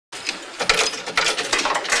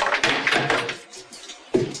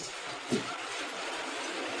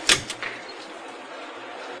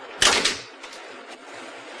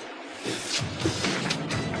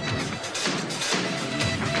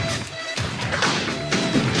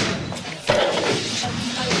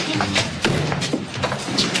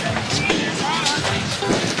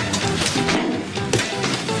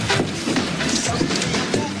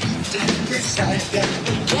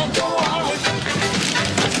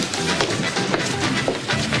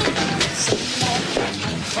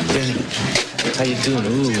How you doing?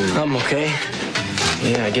 Ooh. I'm okay.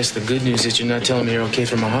 Yeah, I guess the good news is you're not telling me you're okay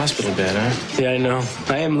from a hospital bed, huh? Yeah, I know.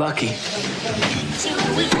 I am lucky.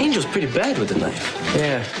 Angel's pretty bad with the knife.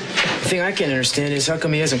 Yeah. The thing I can't understand is how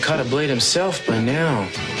come he hasn't caught a blade himself by now?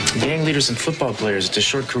 Gang leaders and football players, it's a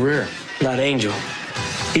short career. Not Angel.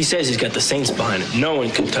 He says he's got the Saints behind him. No one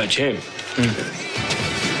can touch him.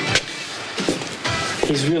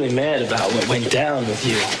 He's really mad about what went down with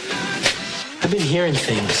you. I've been hearing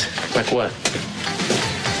things. Like what?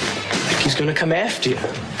 Like he's gonna come after you.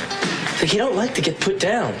 Like he don't like to get put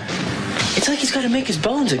down. It's like he's got to make his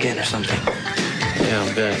bones again or something. Yeah,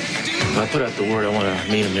 I'll bet. I put out the word I want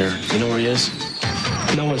to meet him here. You know where he is?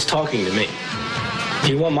 No one's talking to me. If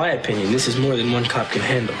you want my opinion, this is more than one cop can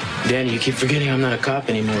handle. Danny, you keep forgetting I'm not a cop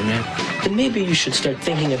anymore, man. Then maybe you should start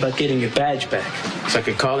thinking about getting your badge back. So I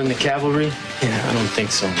could call in the cavalry? Yeah. I don't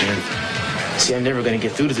think so, man. See, I'm never going to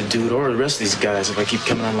get through to the dude or the rest of these guys if I keep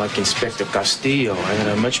coming on like Inspector Castillo. I got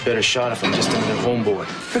a much better shot if I'm just another homeboy.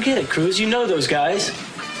 Forget it, Cruz. You know those guys.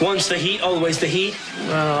 Once the heat, always the heat.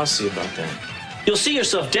 Well, I'll see about that. You'll see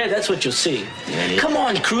yourself dead, that's what you'll see. Yeah, Come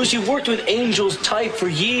on, Cruz, you've worked with Angel's type for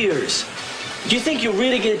years. Do you think you'll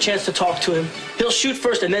really get a chance to talk to him? He'll shoot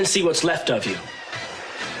first and then see what's left of you.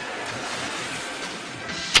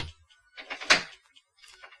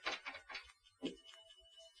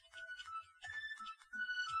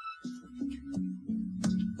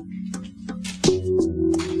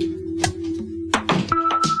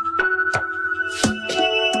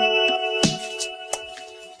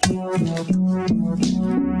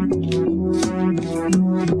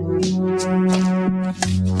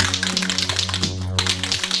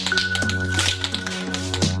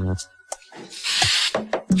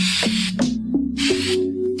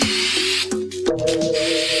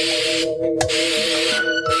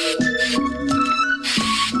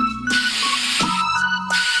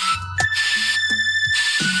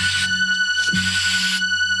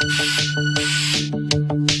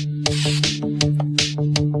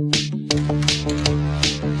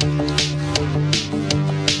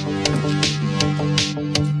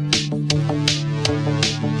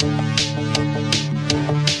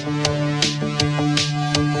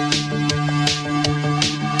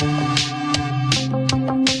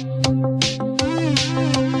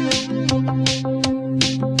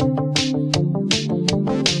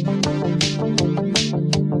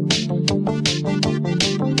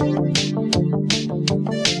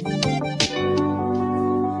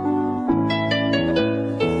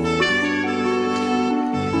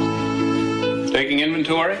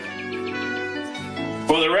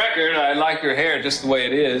 Just the way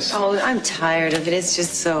it is. Oh, I'm tired of it. It's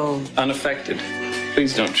just so... unaffected.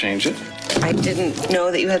 Please don't change it. I didn't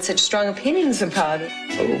know that you had such strong opinions about it.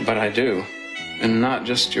 Oh, but I do. And not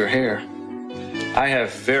just your hair. I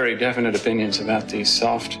have very definite opinions about these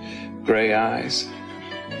soft gray eyes.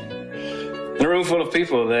 In a room full of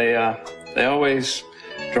people, they always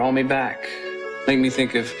draw me back, make me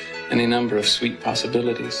think of any number of sweet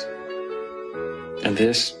possibilities. And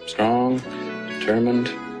this, strong, determined,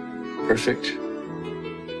 perfect.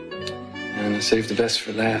 And I saved the best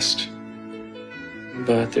for last.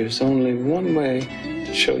 But there's only one way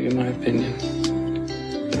to show you my opinion.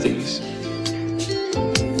 With these.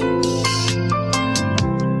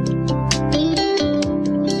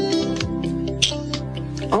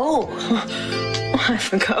 Oh, I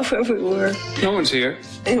forgot where we were. No one's here.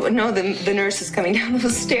 No, the nurse is coming down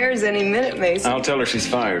those stairs any minute, Mason. I'll tell her she's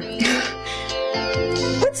fired.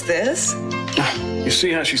 What's this? You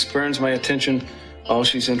see how she spurns my attention? All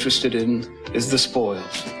she's interested in is the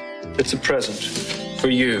spoils. It's a present for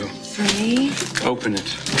you. For me? Open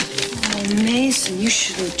it. Oh, Mason, you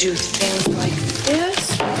shouldn't do things like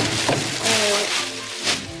this.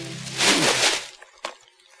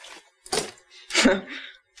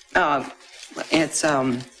 It's,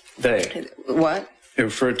 They. What? They're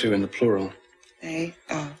referred to in the plural. They,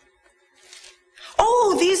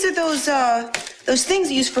 Oh, these are those things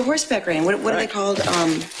you use for horseback riding. What are they called?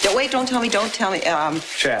 Don't tell me.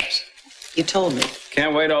 Chaps. You told me.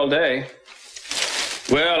 Can't wait all day.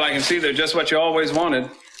 Well, I can see they're just what you always wanted.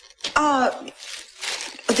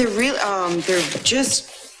 They're real, they're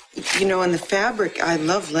just, you know, in the fabric. I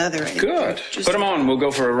love leather. Good. Put them on and we'll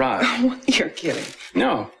go for a ride. You're kidding.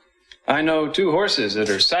 No. I know 2 horses that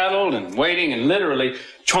are saddled and waiting and literally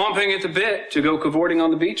chomping at the bit to go cavorting on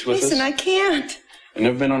the beach with us. Listen, I can't. You've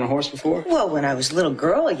never been on a horse before? Well, when I was a little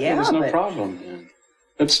girl, yeah. Well, there's no problem, man.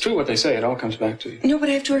 It's true what they say. It all comes back to you. No, but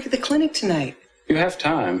I have to work at the clinic tonight. You have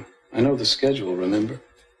time. I know the schedule, remember?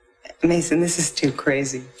 Mason, this is too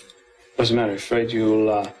crazy. What's the matter? Afraid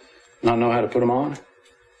you'll not know how to put them on?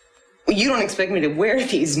 Well, you don't expect me to wear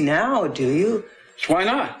these now, do you? Why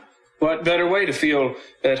not? What better way to feel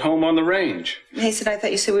at home on the range? Mason, I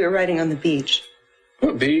thought you said we were riding on the beach.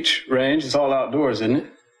 Well, beach, range, it's all outdoors, isn't it?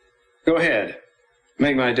 Go ahead.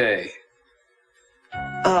 Make my day.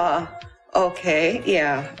 Okay,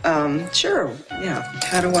 yeah, sure, yeah.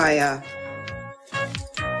 How do I,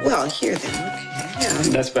 well, here then, okay, yeah.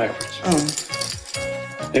 That's backwards. Oh.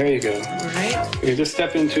 There you go. All right. You just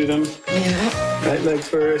step into them. Yeah. Right leg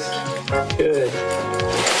first. Good.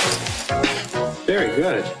 Very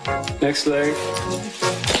good. Next leg.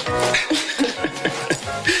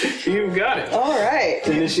 You've got it. All right.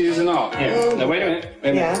 Tennis shoes and all. Here. Now, wait a minute.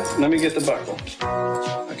 Wait a minute. Yeah. Let me get the buckle.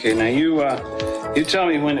 Okay, now you tell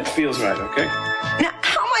me when it feels right, okay? Now,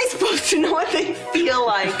 how am I supposed to know what they feel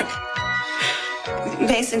like?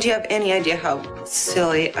 Mason, do you have any idea how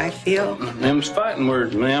silly I feel? Them's fighting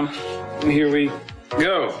words, ma'am. Here we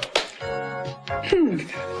go.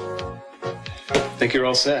 Think you're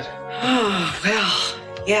all set? Oh,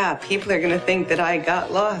 well, yeah, people are going to think that I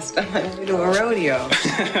got lost on my way to a rodeo.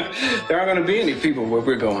 There aren't going to be any people where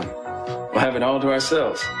we're going. We'll have it all to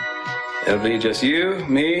ourselves. It'll be just you,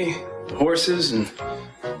 me, the horses, and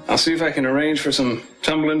I'll see if I can arrange for some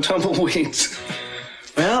tumbling tumbleweeds.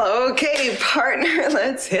 Well, okay, partner,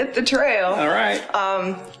 let's hit the trail. All right.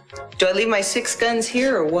 Do I leave my 6 guns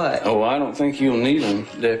here or what? Oh, I don't think you'll need them,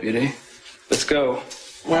 Deputy. Let's go.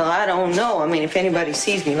 Well, I don't know. I mean, if anybody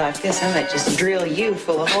sees me like this, I might just drill you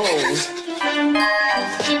full of holes.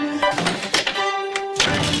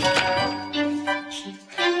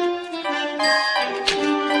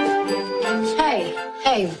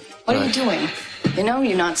 Hey, what are you doing? You know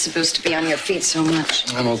you're not supposed to be on your feet so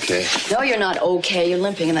much. I'm okay. No, you're not okay. You're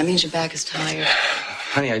limping, and that means your back is tired.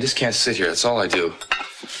 Honey, I just can't sit here. That's all I do.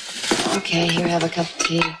 Okay, here, have a cup of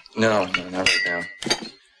tea. No, not right now.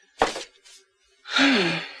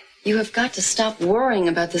 You have got to stop worrying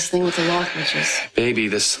about this thing with the Lockridges. Baby,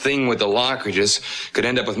 this thing with the Lockridges could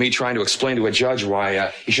end up with me trying to explain to a judge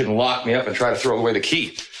why he shouldn't lock me up and try to throw away the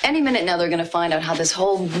key. Any minute now, they're going to find out how this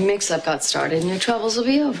whole mix-up got started, and your troubles will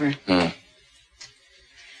be over.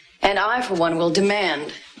 And I, for one, will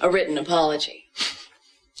demand a written apology.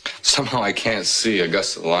 Somehow I can't see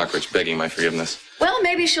Augusta Lockridge begging my forgiveness. Well,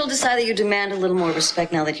 maybe she'll decide that you demand a little more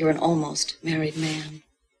respect now that you're an almost married man.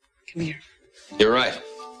 Come here. You're right.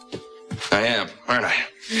 I am, aren't I?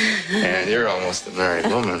 And you're almost a married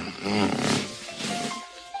woman.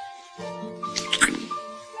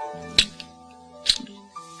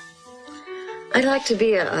 I'd like to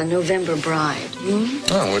be a November bride.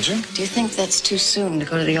 Oh, would you? Do you think that's too soon to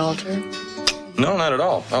go to the altar? No, not at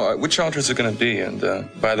all. Oh, which altar is it going to be? And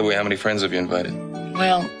by the way, how many friends have you invited?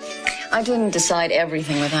 Well, I didn't decide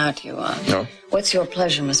everything without you. No? What's your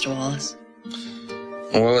pleasure, Mr. Wallace?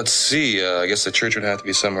 Well, let's see. I guess the church would have to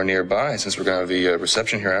be somewhere nearby since we're going to have the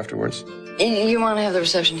reception here afterwards. You want to have the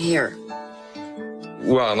reception here?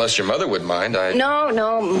 Well, unless your mother would mind,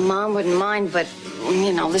 No, Mom wouldn't mind, but,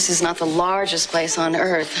 you know, this is not the largest place on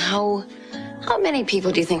earth. How many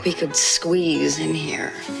people do you think we could squeeze in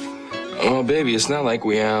here? Well, baby, it's not like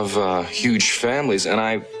we have huge families, and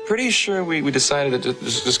I'm pretty sure we decided that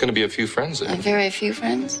there's just going to be a few friends there. Very few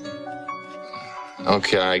friends?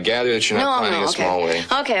 Okay, I gather that you're not planning a small wedding.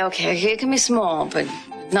 Okay. It can be small, but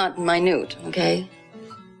not minute, okay?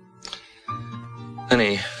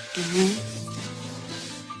 Honey,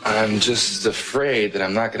 I'm just afraid that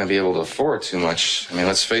I'm not going to be able to afford too much. I mean,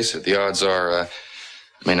 let's face it, the odds are I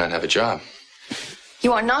may not have a job.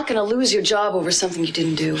 You are not going to lose your job over something you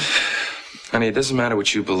didn't do. Honey, it doesn't matter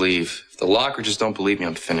what you believe. If the Lockridges don't believe me,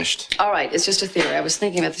 I'm finished. All right, it's just a theory. I was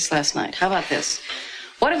thinking about this last night. How about this?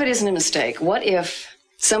 What if it isn't a mistake? What if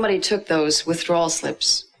somebody took those withdrawal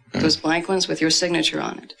slips, those blank ones with your signature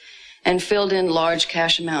on it, and filled in large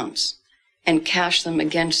cash amounts and cashed them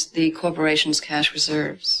against the corporation's cash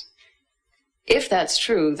reserves? If that's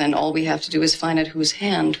true, then all we have to do is find out whose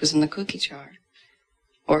hand was in the cookie jar.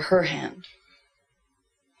 Or her hand.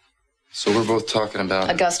 So we're both talking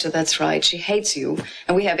about... Augusta, that's right. She hates you,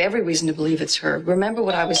 and we have every reason to believe it's her. Remember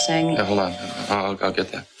what I was saying? Yeah, hold on. I'll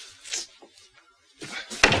get that.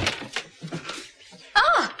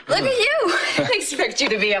 Look at you. I didn't expect you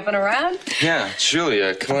to be up and around. Yeah,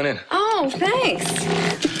 Julia, come on in. Oh, thanks.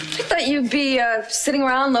 I thought you'd be sitting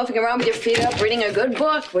around, loafing around with your feet up, reading a good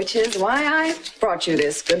book, which is why I brought you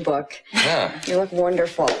this good book. Yeah. You look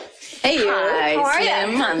wonderful. Hey, you. Hi, How are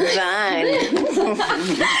Slim. you? I'm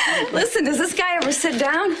fine. Listen, does this guy ever sit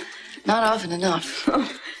down? Not often enough.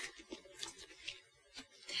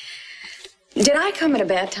 Did I come at a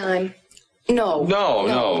bad time? No.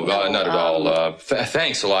 No, not at all.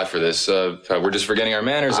 Thanks a lot for this. We're just forgetting our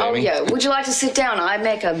manners, Amy. Oh, yeah. Would you like to sit down? I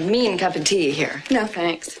make a mean cup of tea here. No,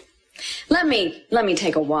 thanks. Let me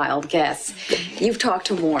take a wild guess. You've talked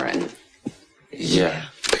to Warren. Yeah.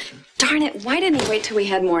 Darn it, why didn't he wait till we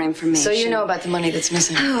had more information? So you know about the money that's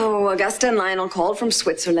missing? Oh, Augusta and Lionel called from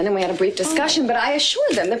Switzerland and we had a brief discussion, but I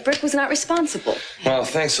assured them that Brick was not responsible. Well,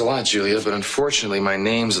 thanks a lot, Julia, but unfortunately my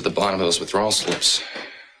name's at the bottom of those withdrawal slips.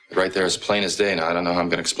 Right there as plain as day. Now, I don't know how I'm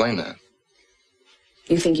going to explain that.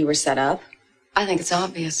 You think you were set up? I think it's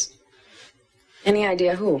obvious. Any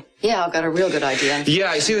idea who? Yeah, I've got a real good idea.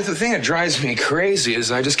 Yeah, you see, the thing that drives me crazy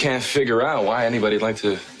is I just can't figure out why anybody'd like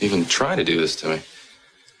to even try to do this to me.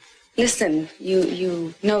 Listen,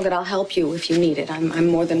 you know that I'll help you if you need it. I'm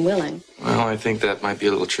more than willing. Well, I think that might be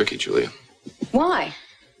a little tricky, Julia. Why?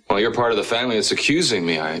 Well, you're part of the family that's accusing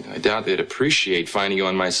me. I doubt they'd appreciate finding you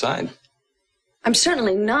on my side. I'm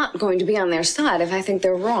certainly not going to be on their side if I think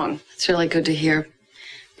they're wrong. It's really good to hear.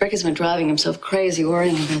 Brick has been driving himself crazy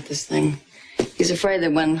worrying about this thing. He's afraid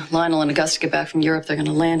that when Lionel and Augusta get back from Europe, they're going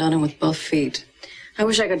to land on him with both feet. I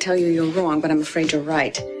wish I could tell you you're wrong, but I'm afraid you're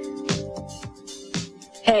right.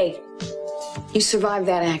 Hey, you survived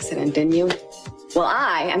that accident, didn't you? Well,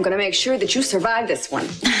 I am going to make sure that you survive this one,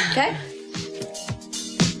 okay?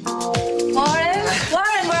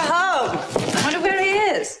 Warren, we're home. I wonder where he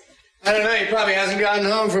is. I don't know, he probably hasn't gotten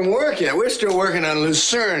home from work yet. We're still working on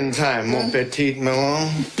Lucerne time, mon petit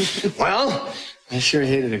melon. Well, I sure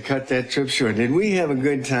hated to cut that trip short. Did we have a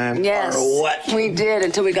good time? Yes, or what? we did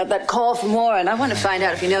until we got that call from Warren. I want to find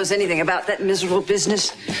out if he knows anything about that miserable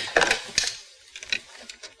business.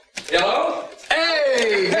 Hello?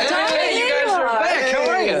 Hey! Hey, You guys are back. How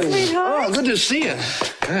are you? Sweetheart. Oh, good to see you.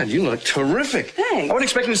 God, you look terrific. Thanks. I wasn't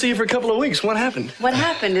expecting to see you for a couple of weeks. What happened? What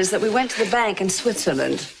happened is that we went to the bank in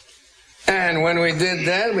Switzerland. And when we did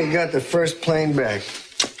that, we got the first plane back.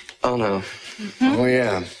 Oh, no. Oh,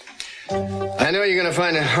 yeah. I know you're going to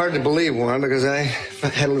find it hard to believe, Warren, because I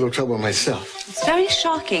had a little trouble myself. It's very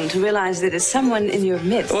shocking to realize that there's someone in your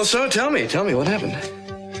midst. Well, so tell me what happened?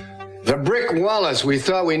 The Brick Wallace we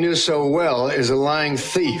thought we knew so well is a lying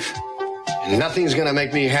thief. And nothing's going to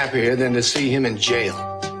make me happier than to see him in jail.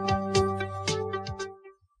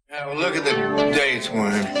 Now, look at the dates,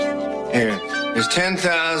 Warren. Here. There's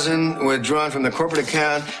 10,000 withdrawn from the corporate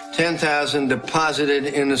account, 10,000 deposited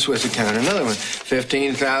in the Swiss account. Another one,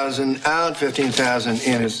 15,000 out, 15,000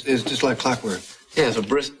 in. It's just like clockwork. Yeah, so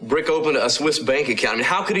Brick opened a Swiss bank account. I mean,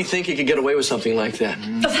 how could he think he could get away with something like that?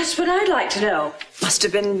 Oh, that's what I'd like to know. Must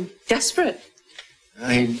have been desperate.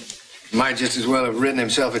 He might just as well have written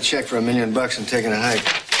himself a check for $1 million and taken a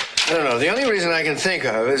hike. I don't know. The only reason I can think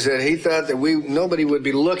of is that he thought that nobody would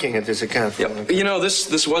be looking at this account for him. You know,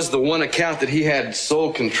 this was the one account that he had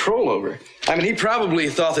sole control over. I mean, he probably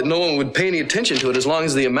thought that no one would pay any attention to it as long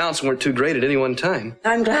as the amounts weren't too great at any one time.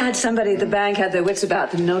 I'm glad somebody at the bank had their wits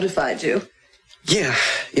about them and notified you. Yeah,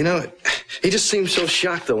 you know, he just seemed so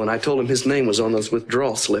shocked, though, when I told him his name was on those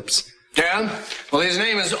withdrawal slips. Yeah? Well, his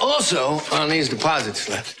name is also on these deposit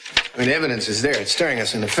slips. I mean, evidence is there. It's staring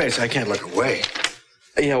us in the face. I can't look away.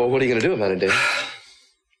 Yeah, well, what are you going to do about it, Dave?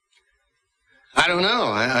 I don't know.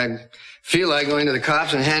 I feel like going to the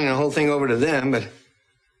cops and handing the whole thing over to them, but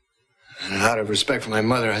out of respect for my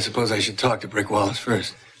mother, I suppose I should talk to Brick Wallace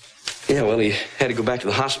first. Yeah, well, he had to go back to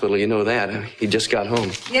the hospital, you know that. He just got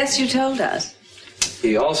home. Yes, you told us.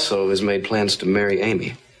 He also has made plans to marry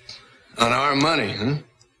Amy. On our money, huh?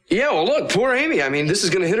 Yeah, well, look, poor Amy. I mean, this is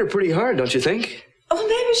going to hit her pretty hard, don't you think? Oh,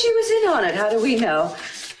 maybe she was in on it. How do we know?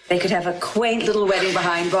 They could have a quaint little wedding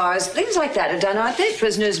behind bars. Things like that are done, aren't they?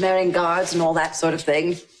 Prisoners marrying guards and all that sort of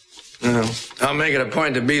thing. No, I'll make it a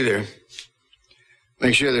point to be there.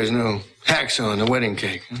 Make sure there's no hacksaw on the wedding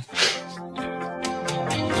cake.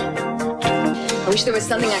 I wish there was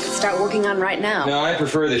something I could start working on right now. No, I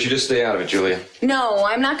prefer that you just stay out of it, Julia. No,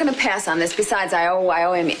 I'm not going to pass on this. Besides, I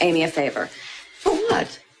owe Amy a favor. For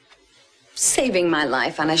what? Saving my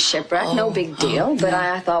life on a shipwreck, no big deal, but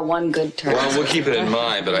I thought one good turn. Well, we'll keep it in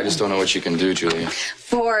mind, but I just don't know what you can do, Julia.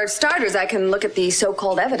 For starters, I can look at the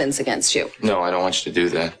so-called evidence against you. No, I don't want you to do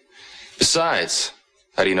that. Besides,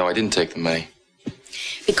 how do you know I didn't take the money?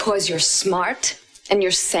 Because you're smart and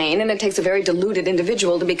you're sane, and it takes a very deluded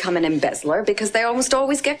individual to become an embezzler because they almost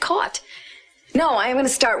always get caught. No, I'm going to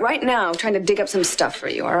start right now trying to dig up some stuff for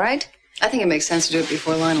you, all right? I think it makes sense to do it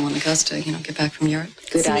before Lionel and Augusta, get back from Europe.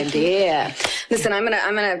 Good idea. Listen, I'm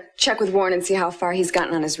gonna check with Warren and see how far he's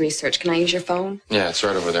gotten on his research. Can I use your phone? Yeah, it's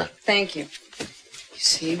right over there. Thank you. You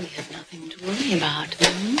see, we have nothing to worry about.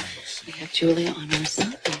 Mm-hmm. We have Julia on our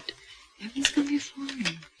side. Everything's gonna be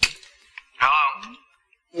fine. Hello?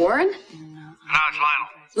 Warren? No,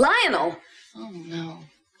 it's Lionel. Lionel? Oh, no.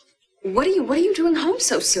 What are you doing home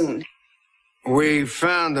so soon? We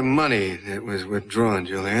found the money that was withdrawn,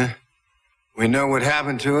 Julia. We know what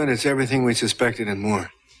happened to it. It's everything we suspected and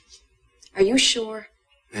more. Are you sure?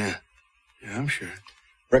 Yeah, I'm sure.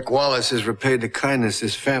 Rick Wallace has repaid the kindness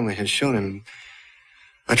his family has shown him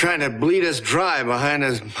by trying to bleed us dry behind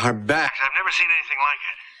our backs. I've never seen anything like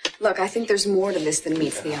it. Look, I think there's more to this than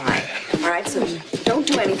meets the eye. All right, so don't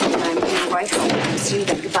do anything, and I'm going right home. See you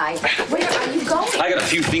then. Goodbye. Where are you going? I got a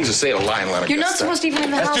few things to say to Lionel. You're not supposed to even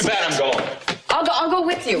leave the house. That's too bad. I'm going. I'll go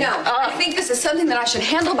with you. No, I think this is something that I should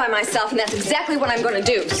handle by myself, and that's exactly what I'm going to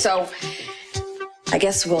do. So, I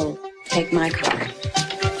guess we'll take my car.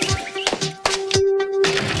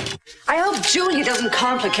 I hope Julia doesn't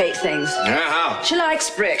complicate things. Yeah, how? She likes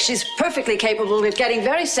Brick. She's perfectly capable of getting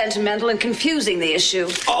very sentimental and confusing the issue.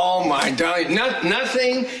 Oh, my darling.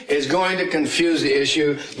 Nothing is going to confuse the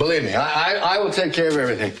issue. Believe me, I will take care of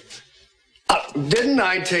everything. Didn't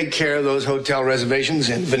I take care of those hotel reservations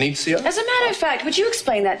in Venezia? As a matter of fact, would you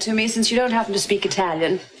explain that to me, since you don't happen to speak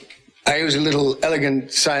Italian? I use a little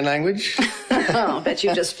elegant sign language. Oh, I bet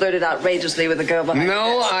you just flirted outrageously with a girl behind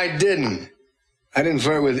No, the desk. I didn't. I didn't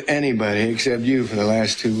flirt with anybody except you for the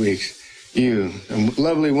last 2 weeks. You, a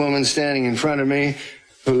lovely woman standing in front of me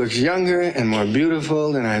who looks younger and more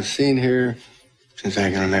beautiful than I've seen her since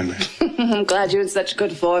I can remember. I'm glad you're in such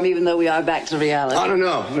good form, even though we are back to reality. Oh,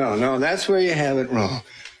 no. That's where you have it wrong.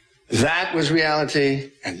 That was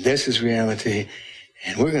reality, and this is reality,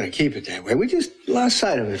 and we're going to keep it that way. We just lost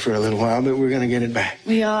sight of it for a little while, but we're going to get it back.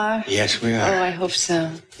 We are? Yes, we are. Oh, I hope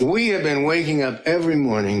so. We have been waking up every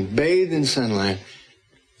morning, bathed in sunlight,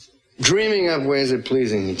 dreaming up ways of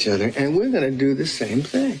pleasing each other, and we're going to do the same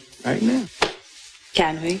thing right now.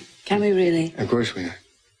 Can we? Can we really? Of course we are.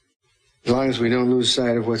 As long as we don't lose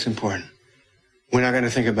sight of what's important. We're not going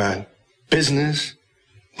to think about business.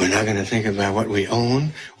 We're not going to think about what we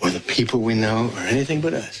own or the people we know or anything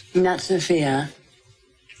but us. Not Sophia.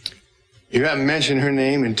 You haven't mentioned her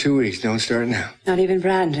name in 2 weeks. Don't start now. Not even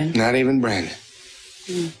Brandon? Not even Brandon.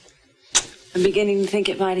 I'm beginning to think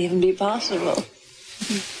it might even be possible.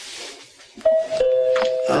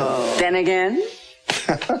 Oh. Then again?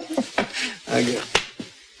 I get.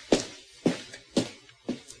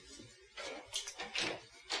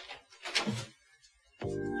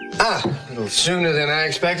 A little sooner than I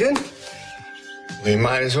expected. We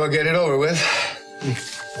might as well get it over with.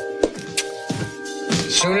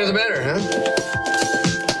 Sooner the better, huh?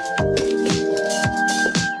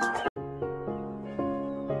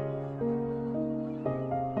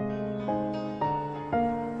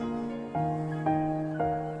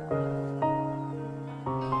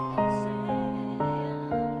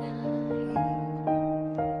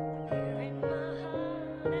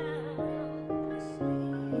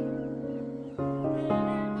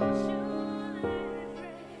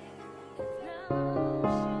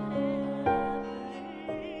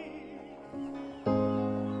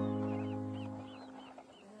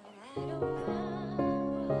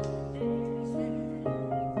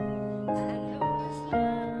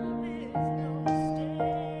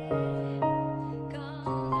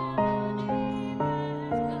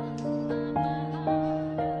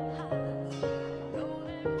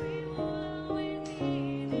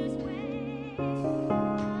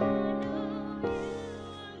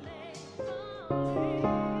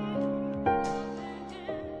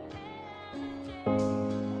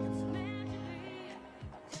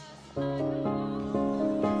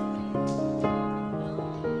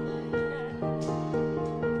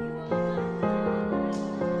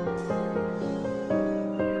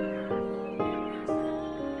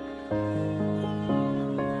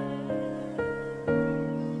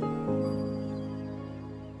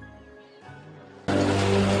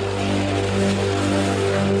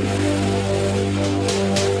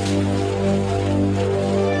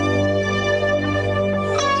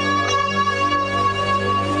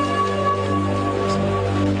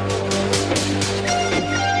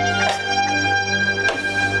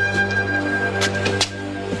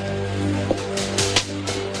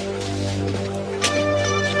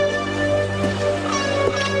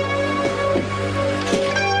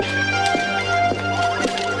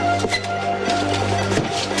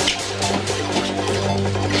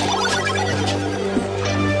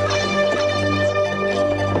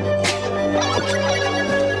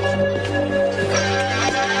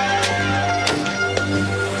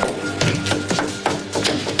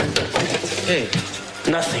 Hey,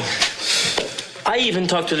 nothing. I even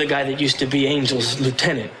talked to the guy that used to be Angel's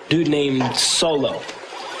lieutenant, dude named Solo.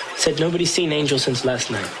 Said nobody's seen Angel since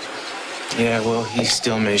last night. Yeah, well, he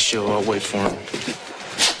still may show. I'll wait for him.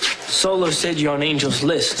 Solo said you're on Angel's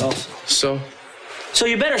list also. So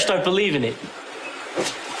you better start believing it.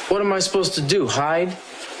 What am I supposed to do, hide?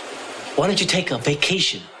 Why don't you take a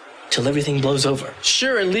vacation till everything blows over?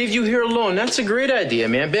 Sure, and leave you here alone. That's a great idea,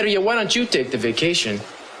 man. Better yet, why don't you take the vacation?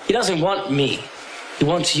 He doesn't want me. He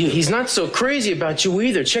wants you. He's not so crazy about you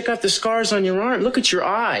either. Check out the scars on your arm. Look at your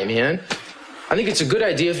eye, man. I think it's a good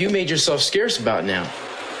idea if you made yourself scarce about now.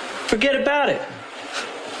 Forget about it.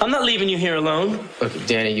 I'm not leaving you here alone. Look,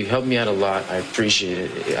 Danny, you helped me out a lot. I appreciate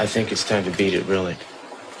it. I think it's time to beat it, really.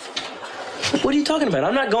 What are you talking about?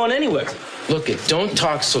 I'm not going anywhere. Look, don't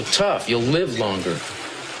talk so tough. You'll live longer.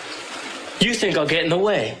 You think I'll get in the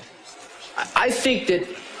way? I think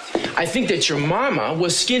that your mama will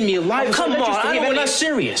skin me alive. Oh, come on, I'm not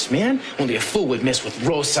serious, man. Only a fool would mess with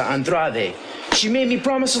Rosa Andrade. She made me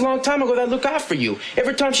promise a long time ago that I'd look out for you.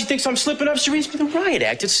 Every time she thinks I'm slipping up, she reads me the riot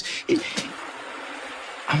act.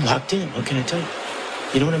 I'm locked in. What can I tell you?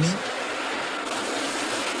 You know what I mean?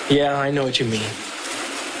 Yeah, I know what you mean.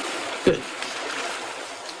 Good.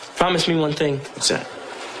 Promise me one thing. What's that?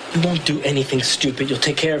 You won't do anything stupid. You'll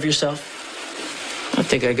take care of yourself. I don't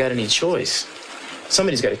think I got any choice.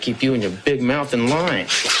 Somebody's got to keep you and your big mouth in line.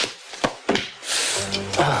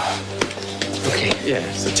 Okay. Yeah,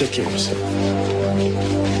 so take care of yourself.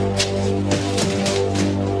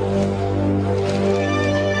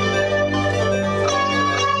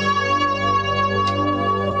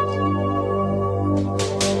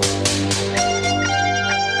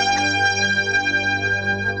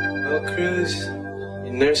 Well, Cruz,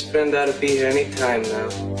 your nurse friend ought to be here any time now.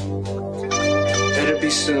 Better be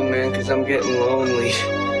soon, man, because I'm getting lonely.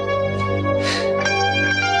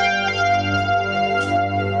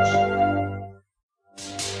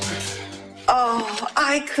 Oh,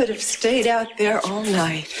 I could have stayed out there all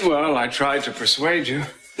night. Well, I tried to persuade you.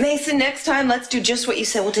 Mason, next time, let's do just what you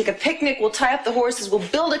said. We'll take a picnic, we'll tie up the horses, we'll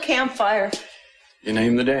build a campfire. You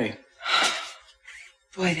name the day.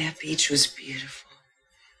 Boy, that beach was beautiful.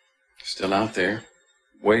 Still out there,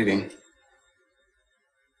 waiting.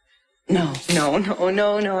 No.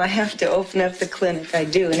 I have to open up the clinic. I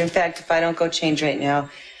do. And in fact, if I don't go change right now,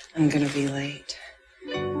 I'm going to be late.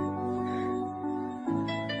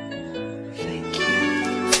 Thank you.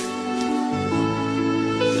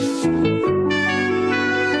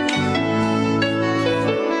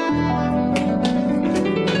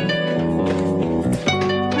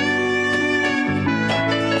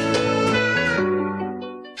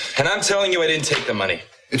 And I'm telling you I didn't take the money.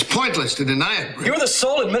 It's pointless to deny it. You were the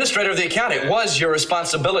sole administrator of the account. It was your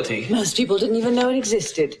responsibility. Most people didn't even know it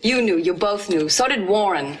existed. You knew. You both knew. So did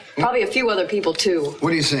Warren. Probably a few other people, too.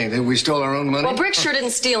 What are you saying? That we stole our own money? Well, Brick sure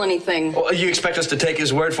didn't steal anything. Well, you expect us to take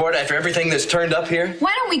his word for it after everything that's turned up here?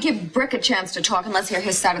 Why don't we give Brick a chance to talk and let's hear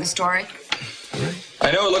his side of the story? I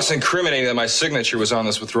know it looks incriminating that my signature was on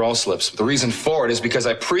this withdrawal slips, but the reason for it is because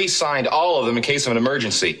I pre-signed all of them in case of an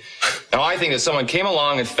emergency. Now, I think that someone came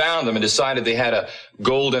along and found them and decided they had a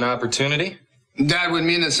golden opportunity. That would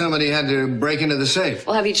mean that somebody had to break into the safe.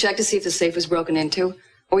 Well, have you checked to see if the safe was broken into?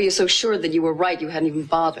 Or were you so sure that you were right you hadn't even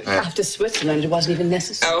bothered? After Switzerland, it wasn't even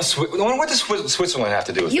necessary. What does Switzerland have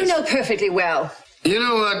to do with You this? know perfectly well. You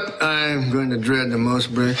know what I'm going to dread the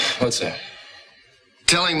most, Brick? What's that?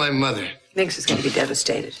 Telling my mother. Thinks it's going to be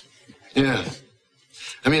devastated. Yeah.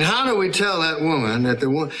 I mean, how do we tell that woman that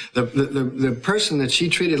the person that she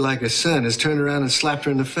treated like a son has turned around and slapped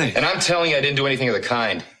her in the face? And I'm telling you I didn't do anything of the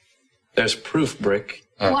kind. There's proof, Brick.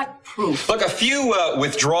 What proof? Look, a few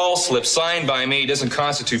withdrawal slips signed by me doesn't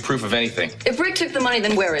constitute proof of anything. If Brick took the money,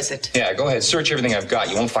 then where is it? Yeah, go ahead. Search everything I've got.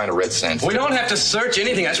 You won't find a red cent. We don't have to search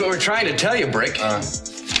anything. That's what we're trying to tell you, Brick.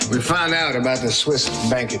 We found out about the Swiss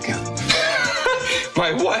bank account.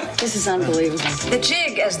 My what? This is unbelievable. The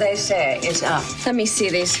jig, as they say, is up. Let me see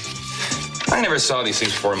these. I never saw these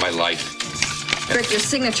things before in my life. Brick, your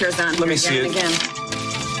signature's on Let me here see again it. and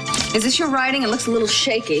again. Is this your writing? It looks a little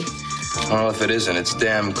shaky. Oh, if it isn't, it's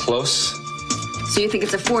damn close. So you think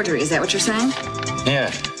it's a forgery, is that what you're saying?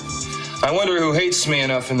 Yeah. I wonder who hates me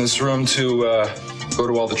enough in this room to go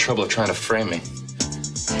to all the trouble of trying to frame me.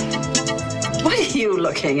 What are you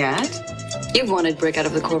looking at? You've wanted Brick out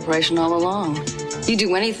of the corporation all along. You'd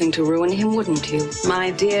do anything to ruin him, wouldn't you?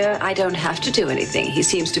 My dear, I don't have to do anything. He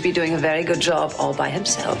seems to be doing a very good job all by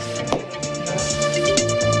himself.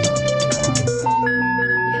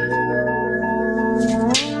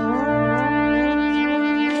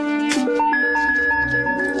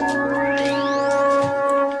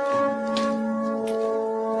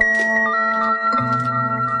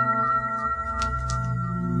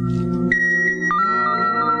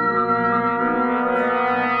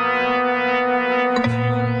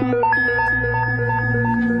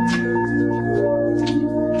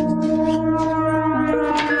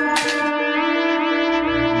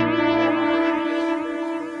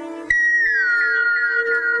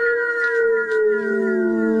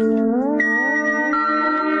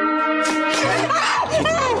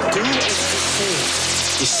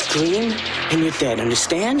 scream and you're dead,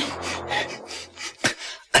 understand?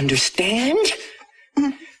 Understand?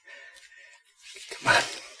 Come on.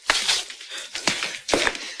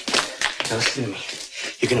 Now listen to me.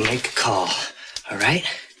 You're gonna make a call, all right?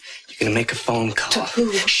 You're gonna make a phone call. To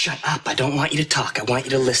who? Shut up. I don't want you to talk. I want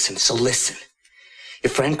you to listen, so listen.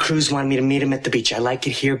 Your friend Cruz wanted me to meet him at the beach. I like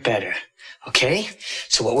it here better, okay?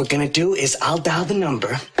 So what we're gonna do is I'll dial the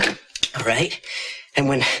number, all right? And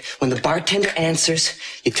when the bartender answers,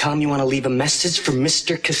 you tell him you want to leave a message for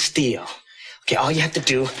Mr. Castillo. Okay, all you have to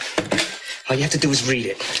do is read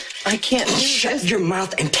it. I can't do Shut this. your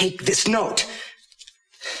mouth and take this note.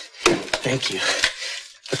 Thank you.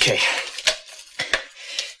 Okay.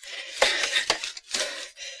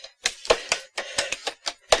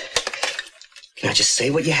 Now just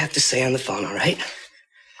say what you have to say on the phone, all right?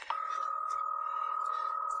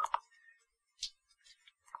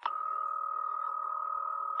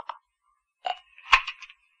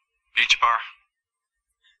 Beach bar.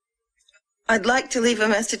 I'd like to leave a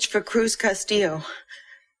message for Cruz Castillo.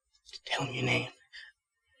 Tell him your name.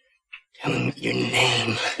 Tell him your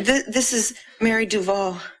name. This is Mary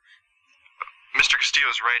Duval. Mr.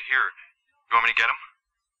 Castillo's right here. You want me to get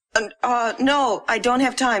him? No, I don't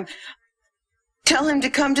have time. Tell him to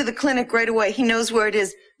come to the clinic right away. He knows where it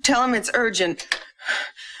is. Tell him it's urgent.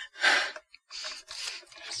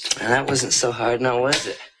 Now, that wasn't so hard, now was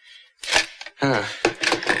it? Huh.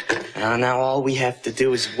 Now all we have to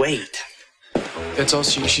do is wait. That's all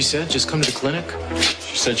she said? Just come to the clinic?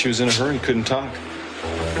 She said she was in a hurry, couldn't talk.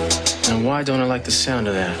 And why don't I like the sound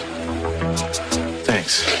of that?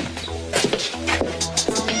 Thanks.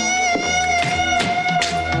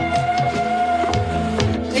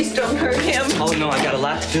 Please don't hurt him. Oh, no, I got a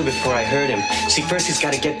lot to do before I hurt him. See, first he's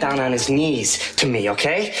got to get down on his knees to me,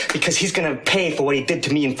 okay? Because he's going to pay for what he did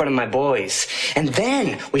to me in front of my boys. And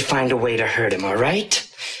then we find a way to hurt him, all right?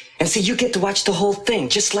 And see, you get to watch the whole thing,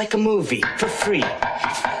 just like a movie, for free.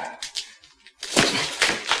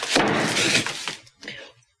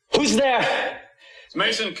 Who's there? It's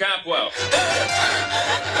Mason Capwell.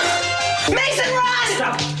 Mason, run!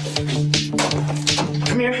 Stop!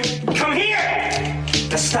 Come here. Come here!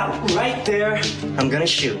 Now stop right there. I'm gonna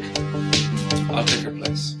shoot. I'll take her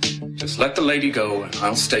place. Just let the lady go and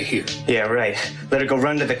I'll stay here. Yeah, right. Let her go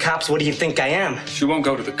run to the cops. What do you think I am? She won't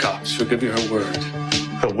go to the cops. She'll give you her word.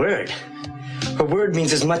 Her word? Her word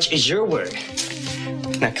means as much as your word.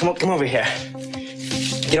 Now, come over here.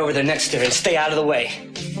 Get over there next to her and stay out of the way.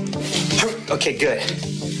 Okay, good.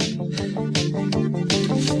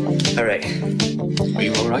 All right. Are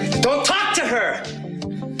you all right? Don't talk to her!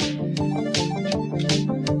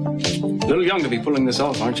 A little young to be pulling this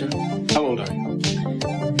off, aren't you? How old are you?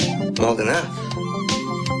 I'm old enough.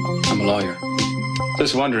 I'm a lawyer.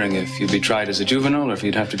 Just wondering if you'd be tried as a juvenile or if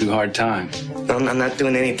you'd have to do hard time. No, I'm not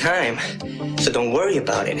doing any time, so don't worry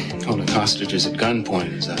about it. Holding hostages at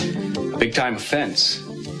gunpoint is a big-time offense.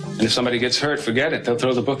 And if somebody gets hurt, forget it. They'll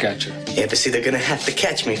throw the book at you. Yeah, but see, they're gonna have to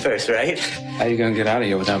catch me first, right? How are you gonna get out of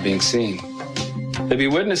here without being seen? There'll be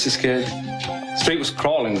witnesses, kid. The street was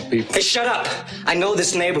crawling with people. Hey, shut up! I know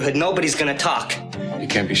this neighborhood. Nobody's gonna talk. You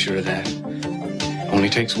can't be sure of that. Only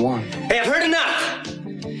takes one. Hey, I've heard enough!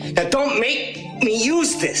 Now, don't make me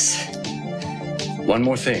use this. One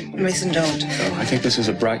more thing. Mason, don't. So I think this is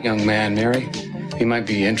a bright young man, Mary. He might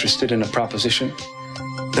be interested in a proposition.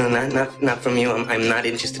 No, not from you. I'm not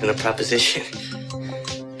interested in a proposition.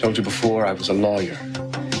 Told you before, I was a lawyer.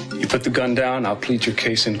 You put the gun down, I'll plead your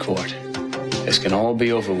case in court. This can all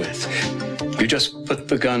be over with. You just put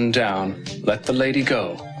the gun down, let the lady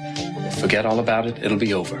go. Forget all about it, it'll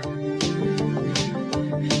be over.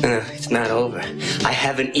 No, it's not over. I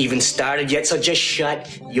haven't even started yet, so just shut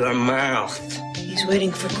your mouth. He's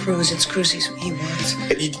waiting for Cruz. It's Cruz he wants.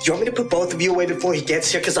 Do you want me to put both of you away before he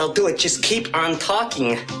gets here? Because I'll do it. Just keep on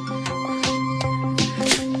talking.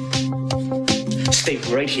 Stay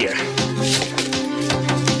right here.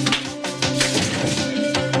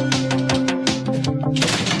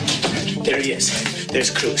 There he is. There's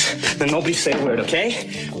Cruz. Now, nobody say a word,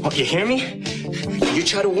 okay? Oh, you hear me? You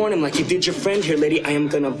try to warn him like you did your friend here, lady. I am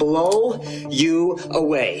gonna blow you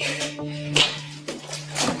away.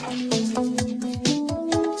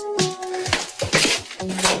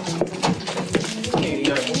 Hey,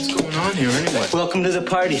 what's going on here anyway? Welcome to the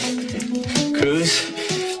party, Cruz.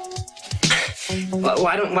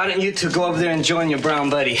 Why don't you two go over there and join your brown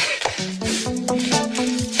buddy?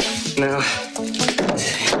 Now.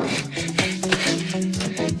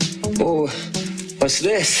 Oh, what's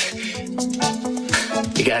this?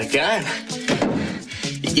 You got a gun.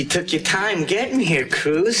 You took your time getting here,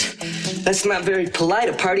 Cruz. That's not very polite.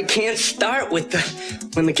 A party can't start with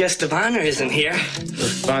when the guest of honor isn't here.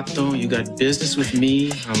 Look, Pato, you got business with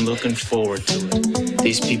me. I'm looking forward to it.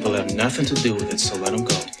 These people have nothing to do with it, so let them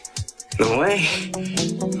go. No way.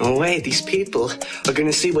 No way. These people are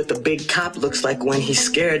gonna see what the big cop looks like when he's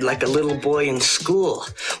scared like a little boy in school,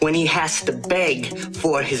 when he has to beg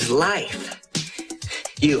for his life.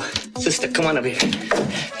 You, sister, come on over here.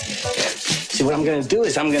 See, what I'm gonna do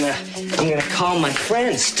is I'm gonna call my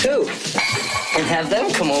friends too, and have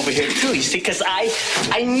them come over here too. You see, because I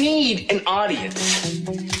need an audience.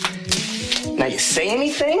 Now, you say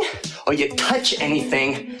anything or you touch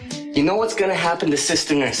anything, you know what's gonna happen to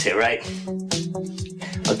Sister Nurse here, right?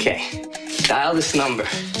 Okay, dial this number.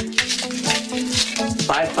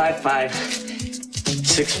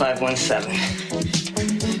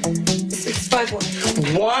 555-6517.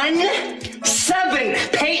 651.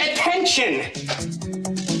 Pay attention.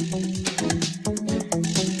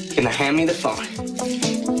 Can I hand me the phone?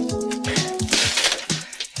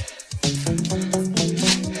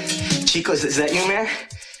 Chicos, is that you, man?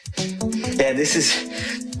 Yeah, this is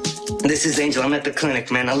Angel. I'm at the clinic,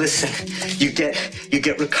 man. Now listen, you get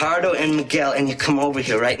Ricardo and Miguel, and you come over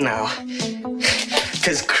here right now.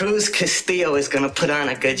 Because Cruz Castillo is gonna put on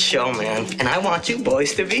a good show, man. And I want you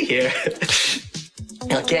boys to be here.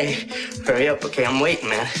 Okay, hurry up. Okay, I'm waiting,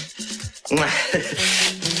 man. Hey,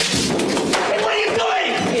 what are you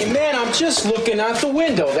doing? Hey, man, I'm just looking out the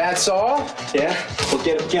window, that's all. Yeah? Well,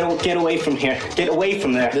 get away from here. Get away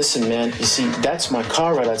from there. Listen, man, you see, that's my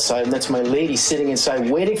car right outside, and that's my lady sitting inside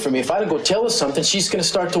waiting for me. If I don't go tell her something, she's gonna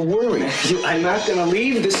start to worry. I'm not gonna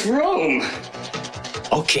leave this room.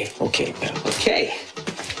 Okay, pal. Okay.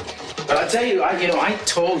 But I'll tell you, I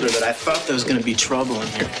told her that I thought there was gonna be trouble in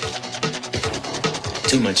here.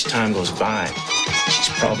 Too much time goes by. She's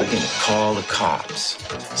probably gonna call the cops.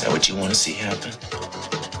 Is that what you want to see happen?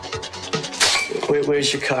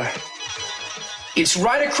 Where's your car? It's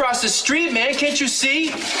right across the street, man. Can't you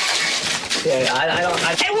see? Yeah, I don't.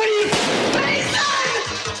 Hey, what are you?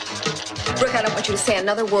 Rick, I don't want you to say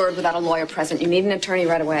another word without a lawyer present. You need an attorney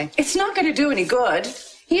right away. It's not going to do any good.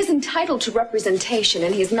 He is entitled to representation,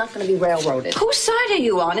 and he's not going to be railroaded. Whose side are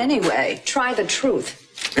you on, anyway? Try the truth.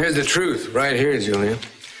 Here's the truth, right here, Julia.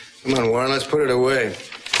 Come on, Warren, let's put it away.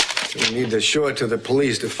 We need to show it to the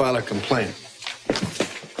police to file a complaint.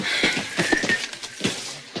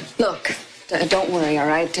 Look, don't worry, all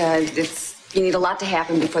right? You need a lot to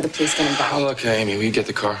happen before the police get involved. Oh, look, Amy, will you get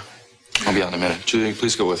the car? I'll be out in a minute. Julia,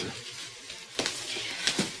 please go with her.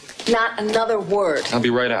 Not another word. I'll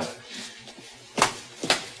be right out.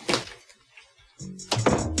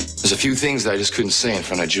 There's a few things that I just couldn't say in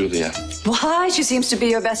front of Julia. Why? She seems to be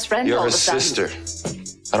your best friend You're all her of a sudden. sister.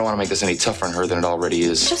 I don't want to make this any tougher on her than it already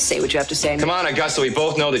is. Just say what you have to say. Come on, Augusta, we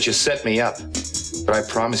both know that you set me up. But I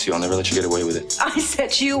promise you, I'll never let you get away with it. I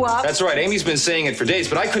set you up. That's right. Amy's been saying it for days,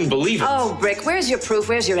 but I couldn't believe it. Oh, Rick, where's your proof?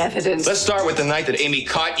 Where's your evidence? Let's start with the night that Amy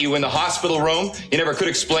caught you in the hospital room. You never could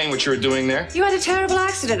explain what you were doing there. You had a terrible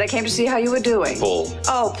accident. I came to see how you were doing. Bull.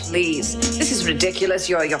 Oh, please. This is ridiculous.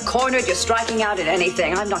 You're cornered. You're striking out at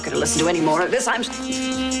anything. I'm not going to listen to any more of this.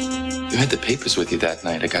 You had the papers with you that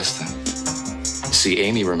night, Augusta. See,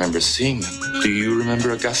 Amy remembers seeing them. Do you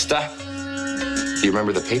remember, Augusta? Do you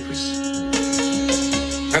remember the papers?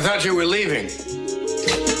 I thought you were leaving.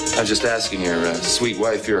 I was just asking your sweet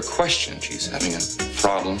wife here a question. She's having a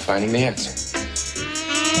problem finding the answer.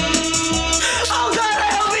 Oh, God,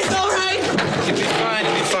 I hope he's all right. You'll be fine,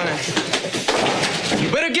 you'll be fine. You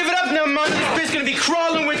better give it up now, man. This bitch's gonna be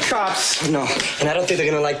crawling with cops. No, and I don't think they're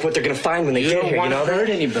gonna like what they're gonna find when they get here. You know that? You don't want to hurt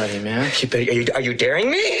anybody, man. Are you daring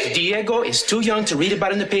me? Diego is too young to read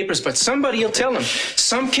about it in the papers, but somebody will tell him.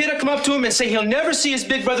 Some kid will come up to him and say he'll never see his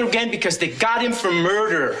big brother again because they got him for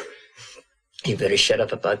murder. You better shut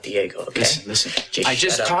up about Diego, okay? Listen. I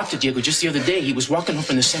just talked to Diego just the other day. He was walking home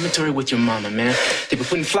from the cemetery with your mama, man. They were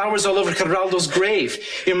putting flowers all over Geraldo's grave.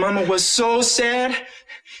 Your mama was so sad.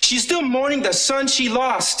 She's still mourning the son she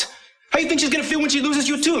lost. How you think she's gonna feel when she loses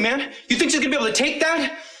you too, man? You think she's gonna be able to take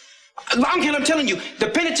that? I'm telling you, the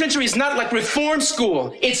penitentiary is not like reform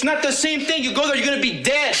school. It's not the same thing. You go there, you're gonna be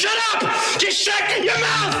dead. Shut up! Just shut your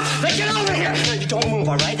mouth! Let's get over here! Don't move,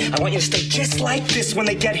 all right? I want you to stay just like this when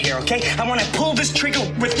they get here, okay? I want to pull this trigger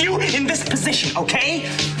with you in this position, okay?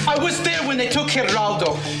 I was there when they took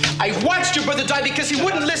Geraldo. I watched your brother die because he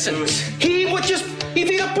wouldn't listen. He would just, if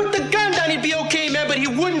he'd have put the gun down, he'd be okay, man, but he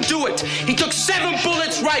wouldn't do it. He took 7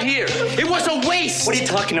 bullets right here. It was a waste. What are you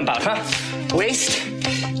talking about, huh? Waste?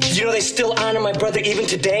 You know they still honor my brother even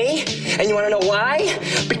today? And you want to know why?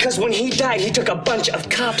 Because when he died, he took a bunch of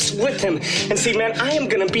cops with him. And see, man, I am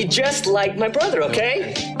going to be just like my brother,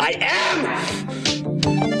 okay? I am!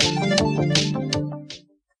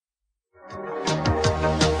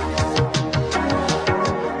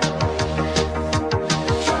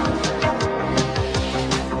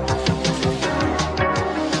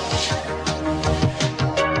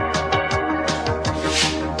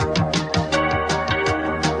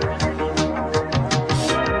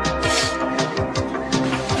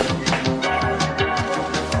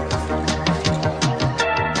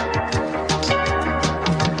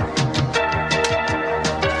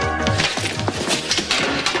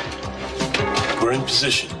 in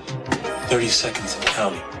position. 30 seconds and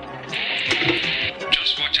counting.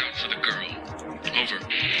 Just watch out for the girl. Over.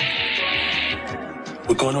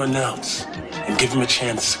 We're going to announce and give him a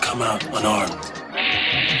chance to come out unarmed.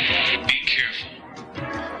 Be careful.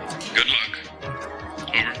 Good luck.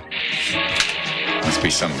 Over. Must be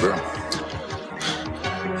some girl.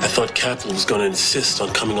 I thought Captain was going to insist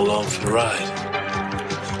on coming along for the ride.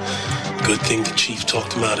 Good thing the chief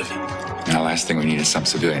talked him out of it. And the last thing we need is some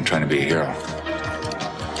civilian trying to be a hero.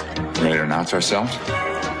 Ready to announce ourselves?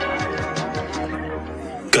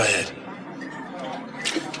 Go ahead.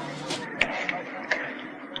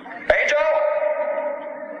 Angel?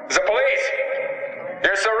 It's the police.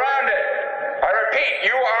 You're surrounded. I repeat,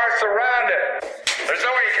 you are surrounded. There's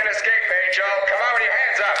no way you can escape, Angel. Come on with your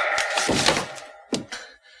hands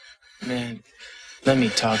up. Man, let me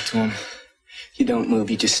talk to him. You don't move,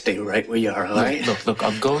 you just stay right where you are, all right? Look,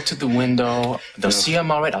 I'll go to the window. They'll see I'm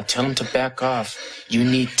all right. I'll tell them to back off. You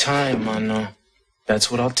need time, Mano. That's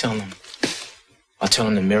what I'll tell them. I'll tell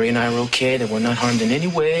them that Mary and I are okay, that we're not harmed in any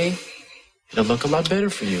way. It'll look a lot better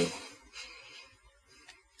for you.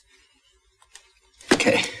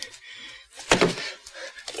 Okay.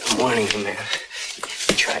 I'm warning you, man.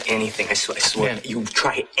 You try anything, I swear. Man, you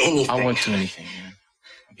try anything. I won't do anything, man.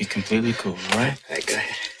 I'll be completely cool, all right? All right, go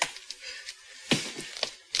ahead.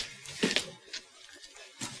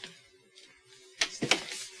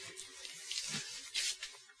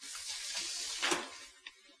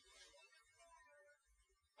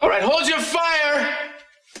 All right, hold your fire!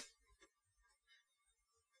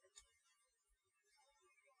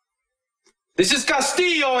 This is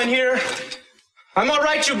Castillo in here. I'm all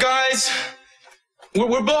right, you guys.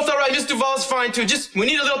 We're both all right. Miss Duval's fine, too. We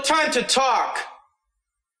need a little time to talk.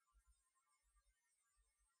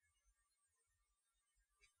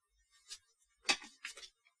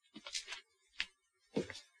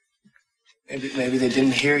 Maybe they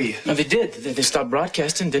didn't hear you. No, they did. They stopped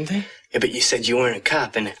broadcasting, didn't they? Yeah, but you said you weren't a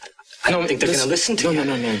cop, and I don't think they're going to listen to you.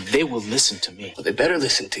 No, man. They will listen to me. Well, they better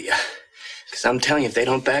listen to you. Because I'm telling you, if they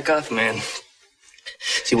don't back off, man...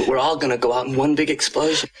 See, we're all going to go out in one big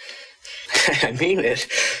explosion. I mean it.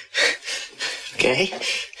 Okay?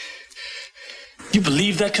 You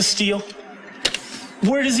believe that, Castillo?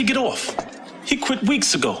 Where does he get off? He quit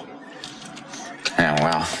weeks ago. Yeah,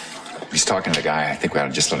 well, he's talking to the guy. I think we ought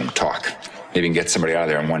to just let him talk. Maybe we can get somebody out of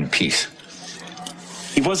there in one piece.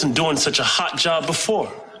 He wasn't doing such a hot job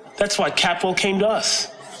before. That's why Capo came to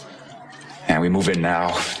us. And we move in now.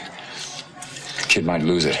 The kid might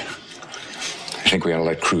lose it. I think we ought to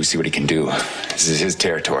let Cruz see what he can do. This is his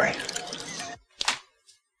territory.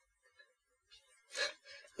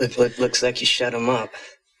 Looks like you shut him up.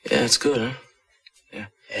 Yeah, it's good, huh?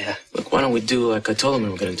 Yeah. Look, why don't we do like I told him we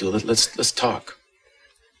were going to do? Let's talk.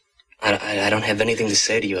 I don't have anything to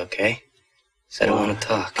say to you, okay? So I don't want to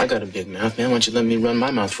talk. I got a big mouth, man. Why don't you let me run my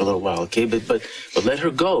mouth for a little while, okay? But let her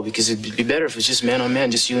go, because it'd be better if it's just man on man,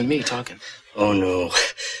 just you and me talking. Oh,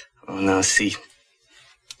 no. See,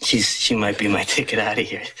 she might be my ticket out of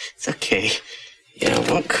here. It's okay. Yeah,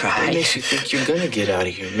 don't cry. What makes you think you're gonna get out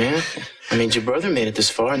of here, man? I mean, your brother made it this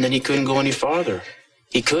far, and then he couldn't go any farther.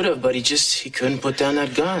 He could have, but he couldn't put down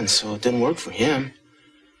that gun, so it didn't work for him.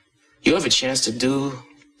 You have a chance to do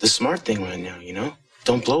the smart thing right now, you know?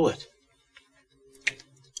 Don't blow it.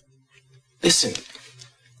 Listen,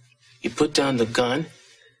 you put down the gun,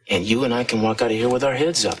 and you and I can walk out of here with our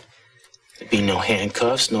heads up. There'd be no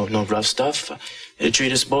handcuffs, no rough stuff. It'd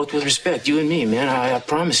treat us both with respect, you and me, man, I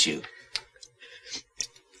promise you.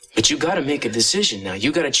 But you gotta make a decision now.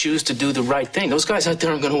 You gotta choose to do the right thing. Those guys out there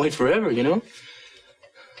aren't gonna wait forever, you know?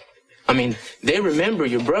 I mean, they remember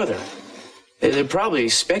your brother. They're probably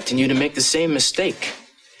expecting you to make the same mistake.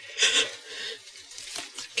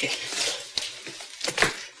 Okay.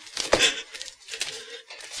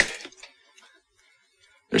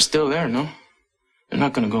 They're still there, no? They're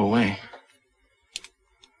not gonna go away.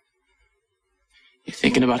 You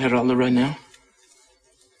thinking about Geraldo right now?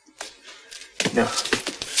 No.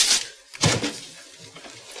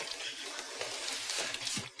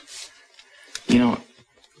 You know,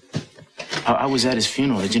 I was at his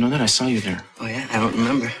funeral. Did you know that? I saw you there. Oh, yeah? I don't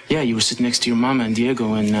remember. Yeah, you were sitting next to your mama and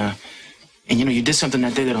Diego, and you know, you did something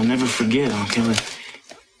that day that I'll never forget, okay?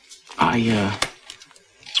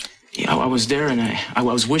 I was there, and I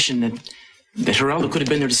was wishing that Geraldo could have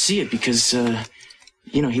been there to see it, because,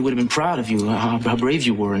 you know, he would have been proud of you, how brave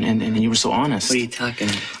you were, and you were so honest. What are you talking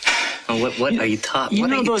about? Oh, what are you talking about?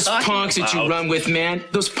 You know those punks that you run with, man?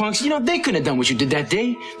 Those punks, you know, they couldn't have done what you did that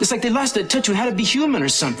day. It's like they lost their touch with how to be human or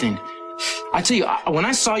something. I tell you, when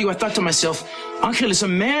I saw you, I thought to myself, Angel is a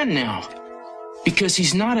man now, because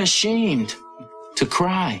he's not ashamed to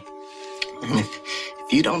cry. And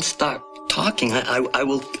if you don't stop talking, I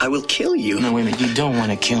will kill you. No, wait a minute. You don't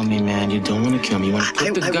want to kill me, man. You don't want to kill me. You want to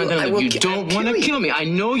put the gun down. You don't want to kill me. I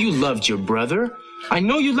know you loved your brother. I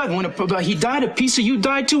know you loved him. He died a piece of you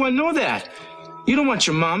died too. I know that. You don't want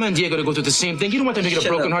your mama and Diego to go through the same thing. You don't want them to get a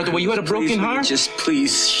broken heart the way you had a broken heart. Just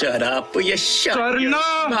please shut up. Will you shut your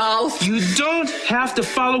mouth? You don't have to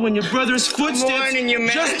follow in your brother's footsteps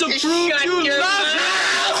just to prove you love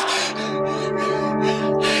him.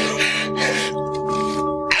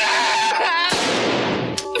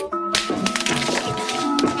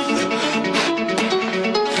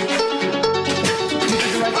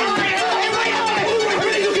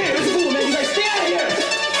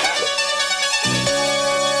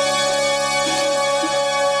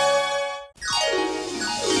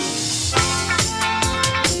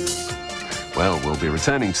 Well, we'll be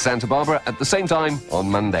returning to Santa Barbara at the same time on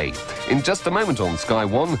Monday. In just a moment on Sky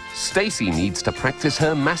One, Stacey needs to practice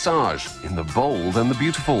her massage in The Bold and the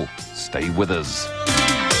Beautiful. Stay with us.